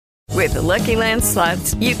With the Lucky Land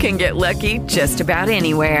Slots, you can get lucky just about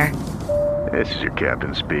anywhere. This is your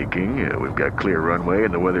captain speaking. We've got clear runway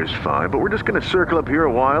and the weather's fine, but we're just going to circle up here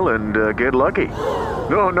a while and get lucky.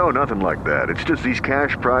 No, nothing like that. It's just these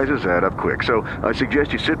cash prizes add up quick. So I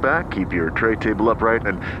suggest you sit back, keep your tray table upright,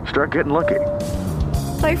 and start getting lucky.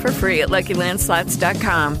 Play for free at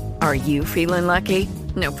LuckyLandSlots.com. Are you feeling lucky?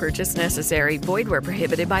 No purchase necessary. Void where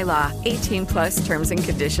prohibited by law. 18 plus terms and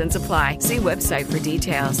conditions apply. See website for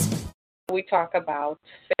details. We talk about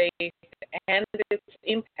faith and its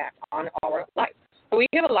impact on our life. So we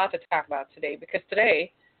have a lot to talk about today because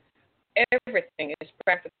today everything is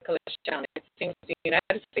practically down. It seems the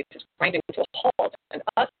United States is grinding to a halt, and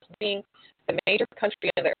us being the major country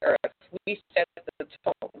on the earth, we set the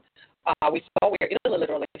tone. We saw where Italy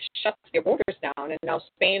literally shut their borders down, and now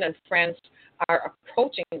Spain and France are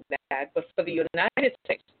approaching that. But for the United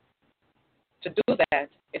States to do that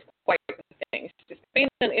is quite the thing. Spain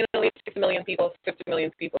and Italy, 60 million people, 50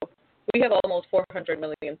 million people. We have almost 400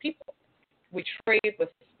 million people. We trade with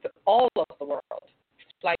all of the world.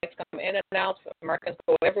 Flights come in and out. Americans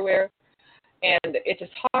go everywhere. And it is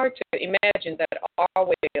hard to imagine that our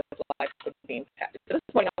way of life could be impacted. This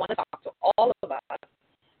is what I want to talk to all of us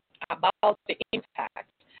about the impact.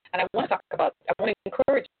 And I want to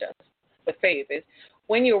encourage us with faith is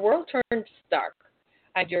when your world turns dark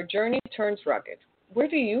and your journey turns rugged, where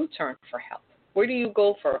do you turn for help? Where do you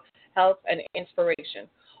go for help and inspiration?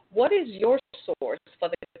 What is your source for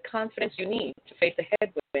the confidence you need to face the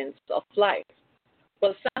headwinds of life?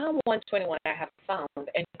 Well, Psalm 121 I have found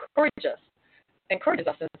encourages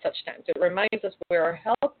us in such times. It reminds us where our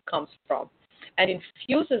help comes from and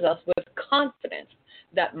infuses us with confidence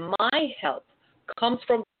that my help comes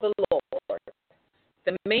from the Lord,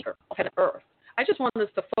 the maker of heaven and earth. I just want us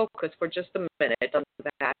to focus for just a minute on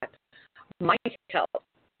that. My help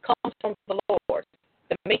comes from the Lord,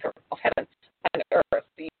 the maker of heaven and earth.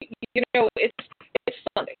 You know, it's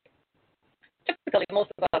Sunday. Typically,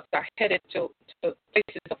 most of us are headed to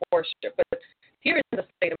places of worship, but here in the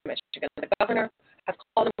state of Michigan, the governor has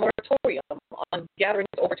called a moratorium on gatherings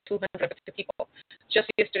over 250 people. Just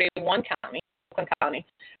yesterday, one county, Oakland County,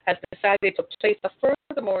 has decided to place a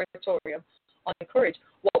further moratorium on encourage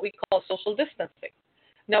what we call social distancing.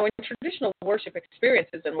 Now, in traditional worship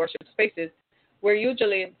experiences and worship spaces, we're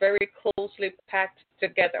usually very closely packed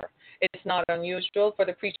together. It's not unusual for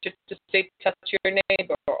the preacher to say, touch your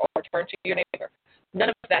neighbor or turn to your neighbor. None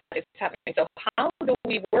of that is happening. So how do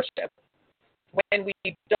we worship when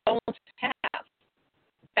we don't have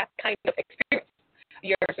that kind of experience?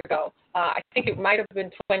 Years ago, I think it might have been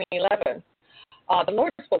 2011, the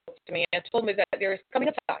Lord spoke to me and told me that there is coming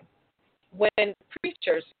a time when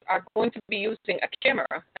preachers are going to be using a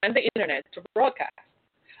camera and the internet to broadcast.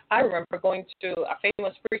 I remember going to a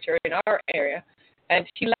famous preacher in our area, and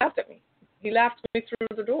he laughed at me. He laughed me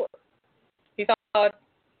through the door. He thought,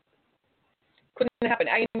 couldn't happen.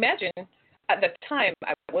 I imagine at the time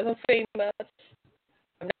I wasn't famous.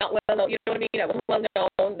 I'm not well known. You know what I mean? I wasn't well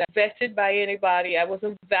known, not vetted by anybody. I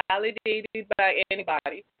wasn't validated by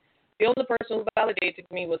anybody. The only person who validated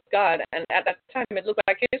me was God, and at that time it looked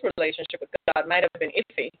like his relationship with God might have been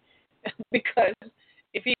iffy because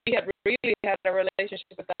if he had really had a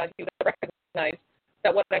relationship with God, he would have recognized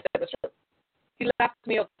that what I said was true. He laughed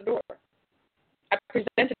me out the door. I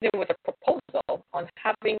presented him with a proposal on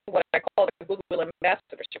having what I call a goodwill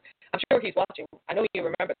ambassadorship. I'm sure he's watching. I know you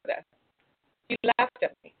remember that. He laughed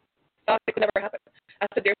at me. Thought it could never happen. I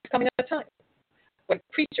said, there's coming a time when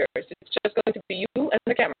preachers, it's just going to be you and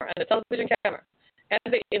the camera, and the television camera,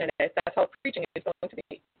 and the internet. That's how preaching is going to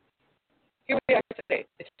be. Here we are today.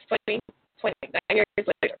 It's 2020, 9 years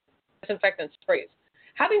later. Disinfectant sprays.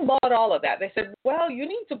 Having bought all of that, they said, well, you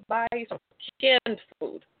need to buy some canned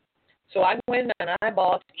food. So I went and I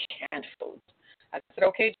bought canned food. I said,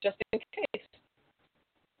 okay, just in case.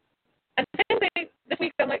 And then this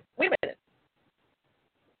week, I'm like, wait a minute.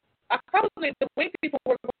 Probably the way people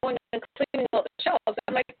were going and cleaning out the shelves,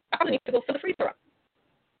 I'm like, I probably need to go fill the freezer up.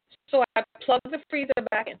 So I plugged the freezer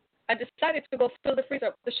back in. I decided to go fill the freezer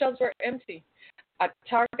up. The shelves were empty. At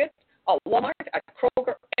Target, at Walmart, at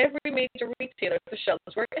Kroger, every major retailer, the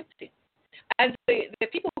shelves were empty. And the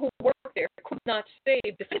people who worked there could not say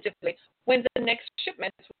definitively when the next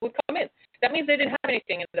shipments would come in. That means they didn't have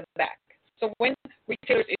anything in the back. So when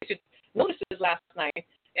retailers issued notices last night,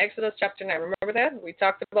 Exodus chapter 9, remember that? We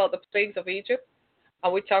talked about the plagues of Egypt.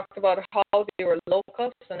 We talked about how they were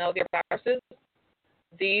locusts and now they're viruses.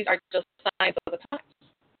 These are just signs of the times.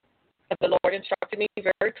 And the Lord instructed me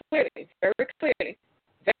very clearly, very clearly,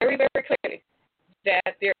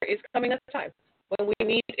 that there is coming a time when we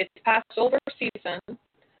need, it's Passover season,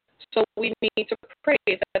 So we need to pray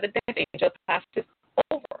that the death angel passes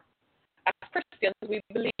over. As Christians, we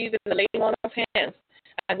believe in the laying on of hands,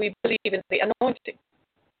 and we believe in the anointing.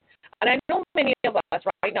 And I know many of us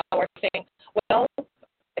right now are saying, well,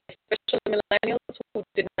 especially millennials who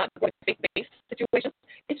did not go to faith-based situations,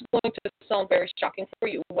 it's going to sound very shocking for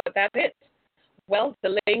you what that is. Well,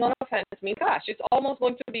 the laying on of hands means, gosh, it's almost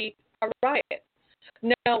going to be a riot.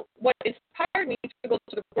 Now, what inspired me to go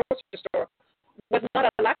to the grocery store was not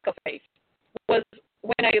a lack of faith, was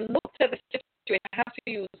when I looked at the situation, I have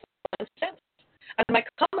to use common sense. And my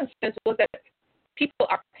common sense was that people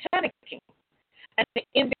are panicking. And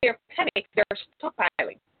in their panic, they're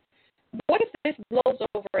stockpiling. What if this blows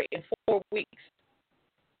over in 4 weeks?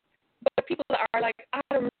 But people are like,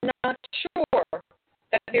 I'm not sure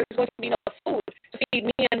that there's going to be enough food to feed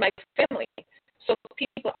me and my family. So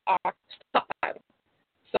people are stockpiling.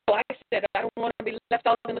 So I said, I don't want to be left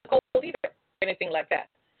out in the cold either, or anything like that.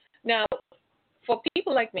 Now, for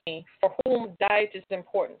people like me, for whom diet is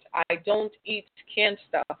important, I don't eat canned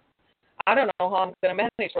stuff. I don't know how I'm going to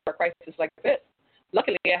manage for a crisis like this.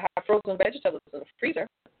 Luckily, I have frozen vegetables in the freezer.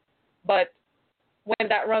 But when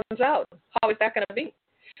that runs out, how is that going to be?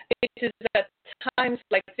 It is at times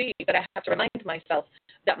like these that I have to remind myself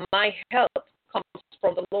that my health comes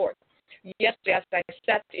from the Lord. Yesterday, as I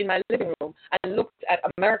sat in my living room and looked at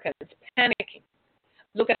Americans panicking,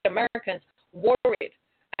 look at Americans worried,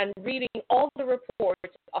 and reading all the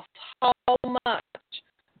reports of how much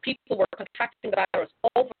people were contracting the virus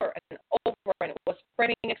over and over, and it was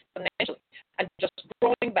spreading exponentially and just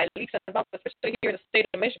growing by leaps and bounds, especially here in the state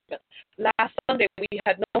of Michigan. Last Sunday, we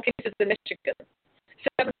had no cases in Michigan.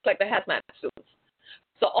 7 like the hazmat suits.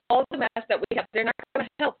 So all the masks that we have, they're not going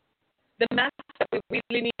to help. The masks that we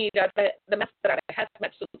really need are the masks that are the hazmat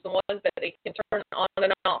suits, the ones that they can turn on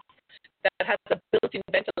and off, that has a built-in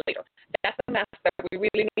ventilator. That's the mask that we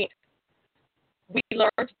really need. We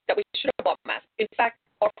learned that we should have bought masks. In fact,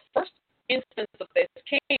 our first instance of this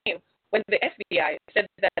came when the FBI said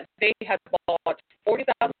that they had bought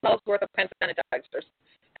 $40,000 worth of hand sanitizers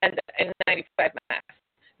and 95 masks.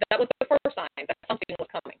 That was the first sign that something was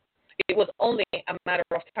coming. It was only a matter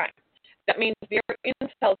of time. That means their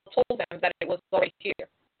intel told them that it was already here.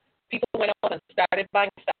 People went out and started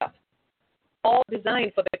buying stuff, all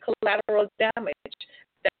designed for the collateral damage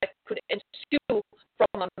that could ensue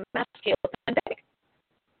from a mass-scale pandemic.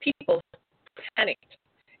 People panicked.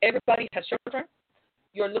 Everybody has children.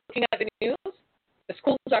 You're looking at the news. The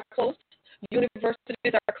schools are closed.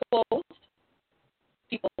 Universities are closed.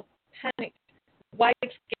 People panicked.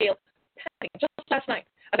 Wide-scale panic. Just last night,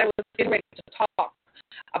 as I was getting ready to talk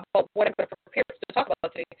about what I'm going to prepare to talk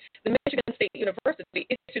about today, the Michigan State University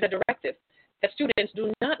issued a directive that students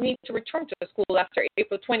do not need to return to school after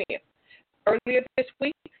April 20th. Earlier this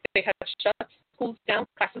week, they had shut schools down,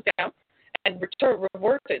 classes down, and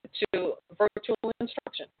reverted to virtual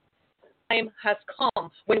instruction. Time has come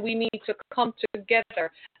when we need to come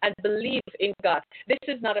together and believe in God. This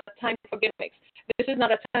is not a time for gimmicks. This is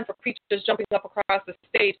not a time for preachers jumping up across the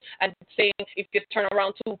stage and saying, if you turn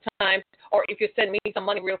around 2 times or if you send me some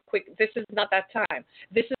money real quick. This is not that time.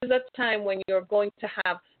 This is a time when you're going to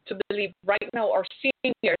have to believe. Right now, our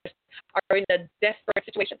seniors are in a desperate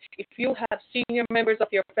situation. If you have senior members of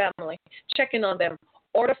your family, check in on them.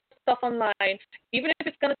 Order stuff online. Even if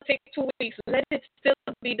it's going to take 2 weeks, let it still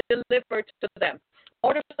be delivered to them.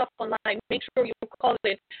 Order stuff online. Make sure you call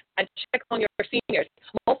in and check on your seniors.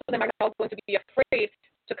 Most of them are now going to be afraid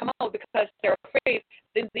to come out because they're afraid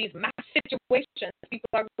in these mass situations, people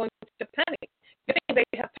are going to panic. You think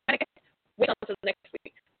they have panicked? Wait until next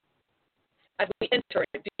week as we enter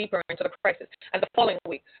deeper into the crisis. And the following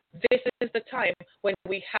week, this is the time when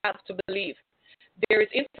we have to believe. There is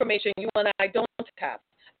information you and I don't have,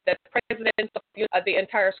 that presidents of the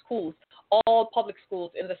entire schools, all public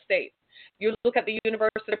schools in the state, you look at the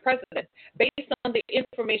university president, based on the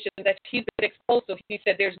information that he's been exposed to, he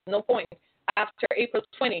said there's no point after April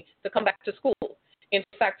 20 to come back to school. In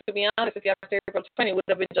fact, to be honest with you, after April 20 would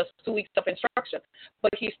have been just 2 weeks of instruction.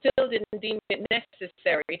 But he still didn't deem it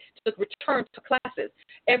necessary to return to classes.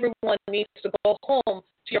 Everyone needs to go home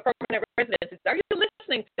to your permanent residences. Are you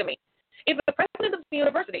listening to me? If the president of the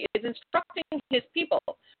university is instructing his people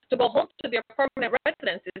to go home to their permanent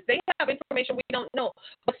residences, they have information we don't know.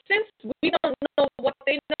 But since we don't know what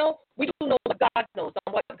they know, we do know what God knows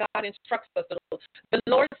and what God instructs us to do. The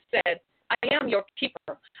Lord said, I am your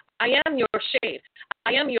keeper. I am your shade.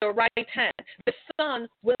 I am your right hand. The sun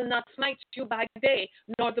will not smite you by day,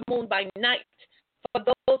 nor the moon by night. For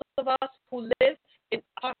those of us who live in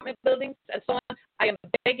apartment buildings and so on, I am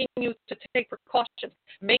begging you to take precautions.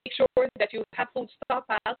 Make sure that you have food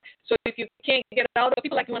stockpiled. So if you can't get it out,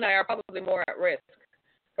 people like you and I are probably more at risk.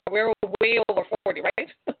 We're way over 40, right?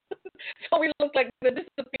 So we look like the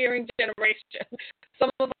disappearing generation. Some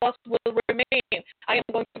of us will remain. I am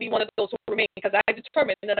going to be one of those who remain because I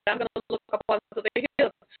determined that I'm going to look up onto the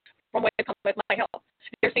hills from where it comes with my help.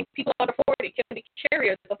 They're saying people under 40 can be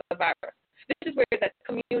carriers of the virus. This is where that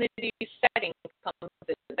community setting comes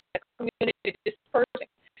in, that community dispersing.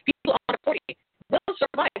 People under 40 will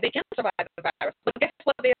survive. They can survive the virus, but guess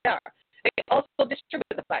what they are? They also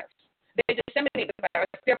distribute the virus. They disseminate the virus.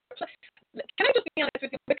 Can I just be honest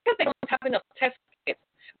with you? Because they don't have enough test kits,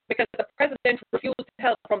 because the president refused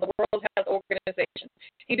help from the World Health Organization.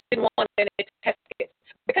 He didn't want any test kits.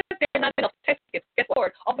 Because there are not enough test kits, guess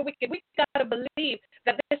what? Of the wicked, we got to believe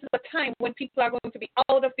that this is a time when people are going to be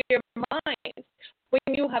out of their minds.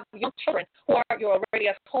 When you have young children you're already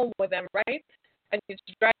at home with them, right? And it's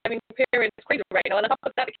driving parents crazy right now. And on top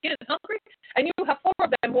of that, the kid is hungry, and you have 4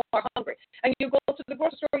 of them who are hungry. And you go to the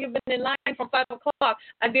grocery store, you've been in line from 5 o'clock,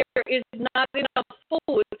 and there is not enough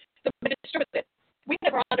food to be distributed. We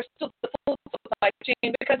never understood the food supply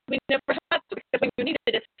chain because we never had to. Because when you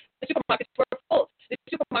needed it, the supermarkets were full. The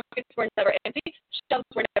supermarkets were never empty. Shelves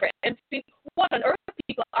were never empty. What on earth?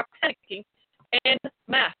 People are panicking en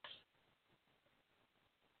masse.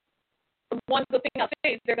 The one good thing I'll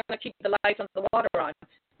say is they're going to keep the lights and the water on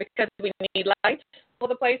because we need lights all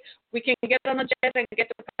the place. We can get on a jet and get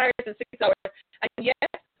to Paris in 6 hours. And yes,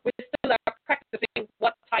 we still are practicing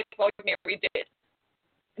what type of ordinary did.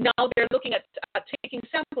 Now they're looking at taking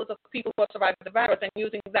samples of people who have survived the virus and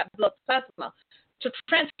using that blood plasma to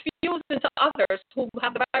transfuse into others who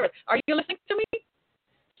have the virus. Are you listening to me?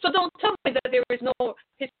 So don't tell me that there is no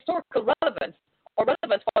historical relevance or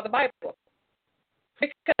relevance for the Bible.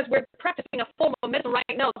 Because we're practicing a form of medicine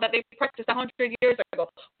right now that they practiced 100 years ago.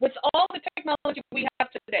 With all the technology we have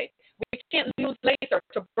today, we can't use laser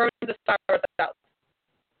to burn the virus out.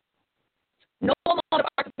 No amount of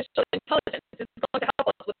artificial intelligence is going to help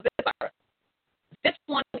us with this virus. This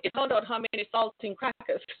one is found out how many saltine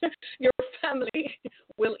crackers your family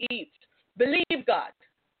will eat. Believe God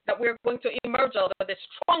that we're going to emerge out of this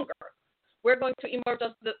stronger. We're going to emerge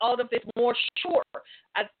out of this more sure,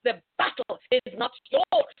 as the battle is not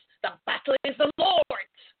yours. The battle is the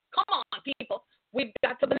Lord's. Come on, people. We've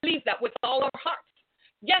got to believe that with all our hearts.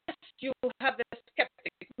 Yes, you have the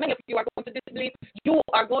skeptics. Many of you are going to disbelieve. You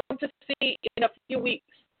are going to see in a few weeks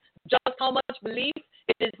just how much belief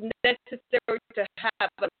it is necessary to have.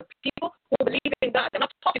 People who believe in God. I'm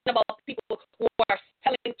not talking about people who are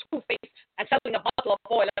selling toothpaste and selling a bottle of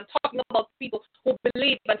oil. I'm talking about people who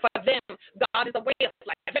believe, and for them, God is a way of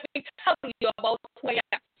life. Let me tell you about who I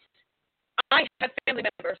am. I had family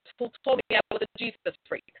members who told me I was a Jesus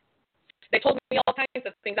freak. They told me all kinds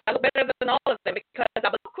of things. I look better than all of them because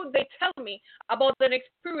how could they tell me about an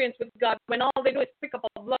experience with God when all they do is pick up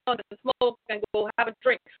a blunt and smoke and go have a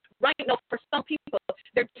drink? Right now, for some people,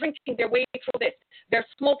 they're drinking their way through this. They're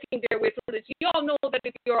smoking their way through this. You all know that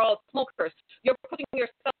if you're all smokers, you're putting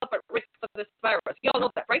yourself at risk for this virus. You all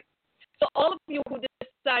know that, right? So all of you who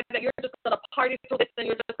decide that you're just going to party through this and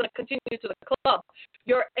you're just going to continue to the club,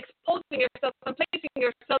 you're exposing yourself and placing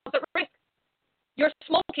yourselves at risk. You're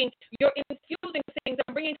smoking, you're infusing things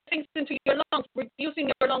and bringing things into your lungs,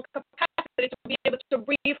 reducing your lung capacity to be able to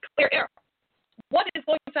breathe clear air. What is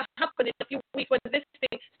going to happen in a few weeks when this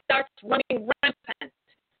thing starts running rampant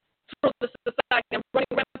through the society and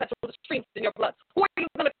running rampant through the streets in your blood? Who are you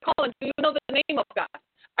going to call on? Do you know the name of God?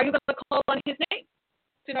 Are you going to call on his name?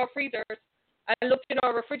 It's in our freezers. I looked in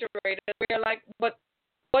our refrigerator. We're like, but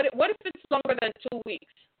what if it's longer than 2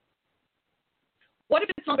 weeks? What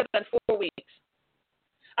if it's longer than 4 weeks?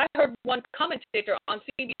 I heard one commentator on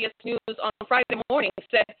CBS News on Friday morning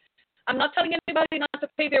said, I'm not telling anybody not to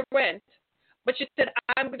pay their rent, but she said,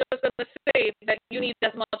 I'm just going to say that you need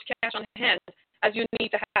as much cash on hand as you need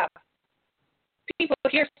to have. People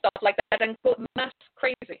hear stuff like that and go mass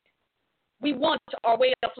crazy. We want our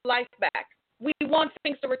way of life back. We want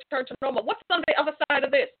things to return to normal. What's on the other side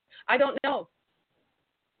of this? I don't know.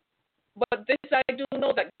 But this I do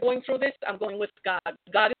know that going through this, I'm going with God.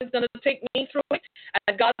 God is going to take me through it,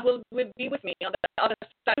 and God will be with me on the other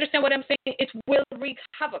side. Understand what I'm saying? It will wreak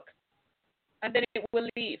havoc, and then it will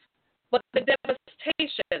leave. But the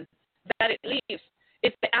devastation that it leaves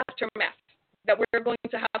is the aftermath that we're going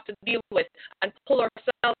to have to deal with and pull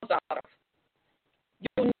ourselves out of.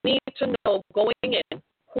 You need to know going in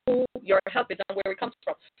who your help is and where it comes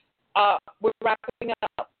from. We're wrapping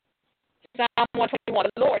up. Psalm 121,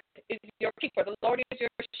 the Lord is your keeper. The Lord is your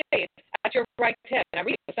shade at your right hand. I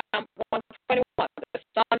read Psalm 121. The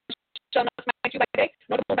sun shall not smite you by day,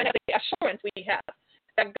 nor the moon by night. The assurance we have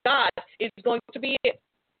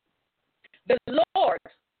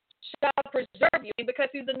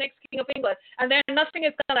next king of England, and then nothing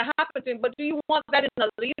is going to happen to him. But do you want that in a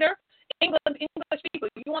leader? English people,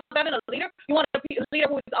 do you want that in a leader? You want a leader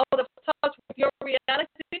who is out of touch with your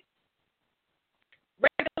reality?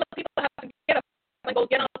 Regular people have to get up and go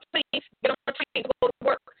get on a plane, get on a train, go to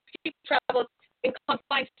work. He travels in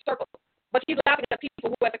confined circles, but he's laughing at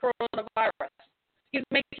people who have the coronavirus. He's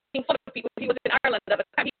making fun of people. He was in Ireland at the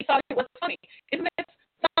time. He thought it was funny. Isn't it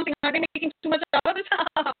something? Are they making too much out of it?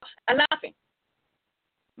 And laughing.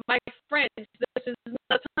 My friends, this is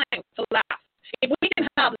the time to laugh. If we can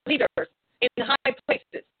have leaders in high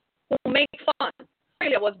places who make fun.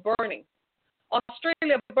 Australia was burning.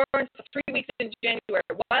 Australia burned for 3 weeks in January.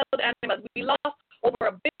 Wild animals. We lost over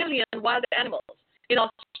 1 billion wild animals in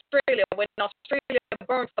Australia when Australia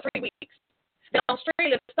burned for 3 weeks. Then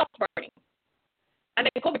Australia stopped burning. And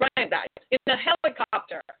then Kobe Bryant died in a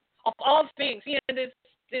helicopter. Of all things, he and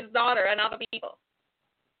his daughter and other people.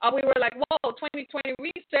 We were like, whoa, 2020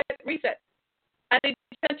 reset. And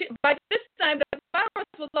by this time, the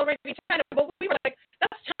virus was already in China, but we were like,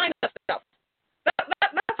 that's China stuff. That's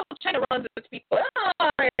how China runs its people.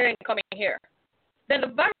 It ain't coming here. Then the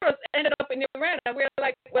virus ended up in Iran, and we were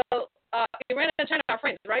like, well, Iran and China are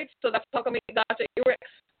friends, right? So that's how come we got to Iran.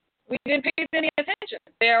 We didn't pay any attention.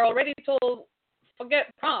 They are already told,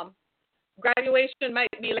 forget prom. Graduation might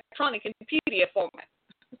be electronic in PDF format.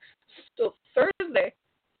 So Thursday,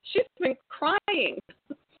 she's been crying.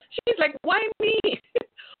 She's like, why me?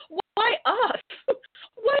 Why us?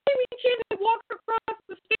 Why we can't walk across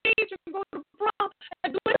the stage and go to prom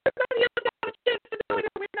and do what everybody else got a chance to do it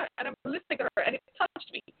and we're not? And I'm listening to her and it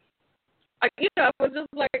touched me. I was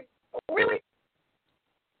just like, really?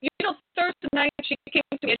 Thursday night she came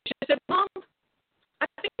to me and she said, Mom, I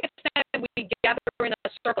think it's time we gather in a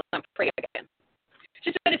circle and pray again.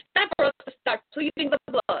 She said, it's time for us to start pleading the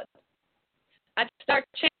blood and start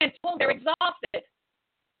chanting. Oh, they're exhausted.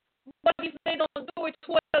 But if they don't do it,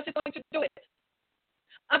 who else is going to do it?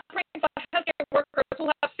 I'm praying for healthcare workers who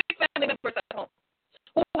have sick family members at home,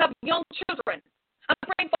 who have young children. I'm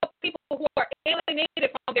praying for people who are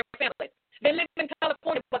alienated from their families. They live in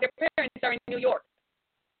California, but their parents are in New York.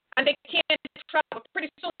 And they can't travel. Pretty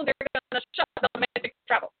soon they're going to shut domestic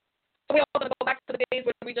travel. So we're all going to go back to the days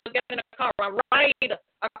where we just get in a car and ride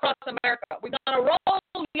across America. We're going to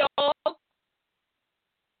roll, y'all.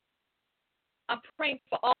 I'm praying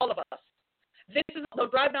for all of us. This is the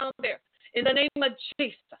drive down there. In the name of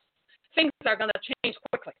Jesus, things are going to change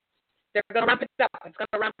quickly. They're going to ramp it up. It's going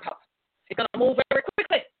to ramp up. It's going to move very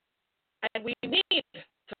quickly. And we need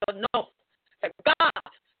to know that God,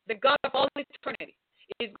 the God of all eternity,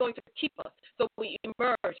 is going to keep us so we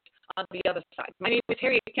emerge on the other side. My name is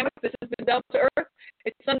Harriet Cometh. This has been Down to Earth.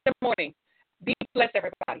 It's Sunday morning. Be blessed,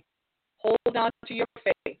 everybody. Hold on to your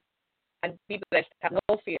faith and be blessed. Have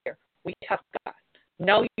no fear. We have God.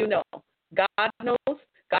 Now you know. God knows.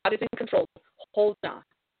 God is in control. Hold on.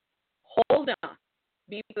 Hold on.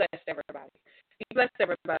 Be blessed, everybody. Be blessed,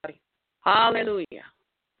 everybody. Hallelujah.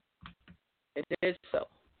 It is so.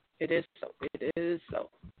 It is so. It is so.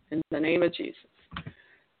 In the name of Jesus.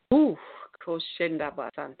 Ooh, Koshenda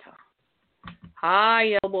Basanta.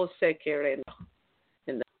 Hi, Elbow Sekerendo.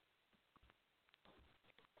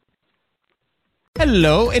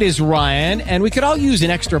 Hello, it is Ryan, and we could all use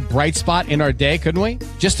an extra bright spot in our day, couldn't we?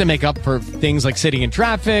 Just to make up for things like sitting in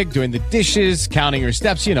traffic, doing the dishes, counting your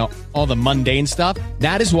steps, all the mundane stuff.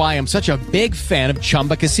 That is why I'm such a big fan of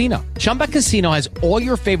Chumba Casino. Chumba Casino has all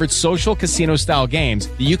your favorite social casino-style games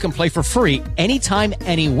that you can play for free anytime,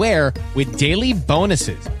 anywhere with daily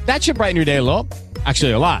bonuses. That should brighten your day a little.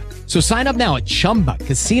 Actually, a lot. So sign up now at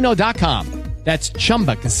ChumbaCasino.com. That's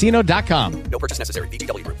ChumbaCasino.com. No purchase necessary.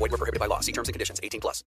 VGW Group. Void where prohibited by law. See terms and conditions. 18+.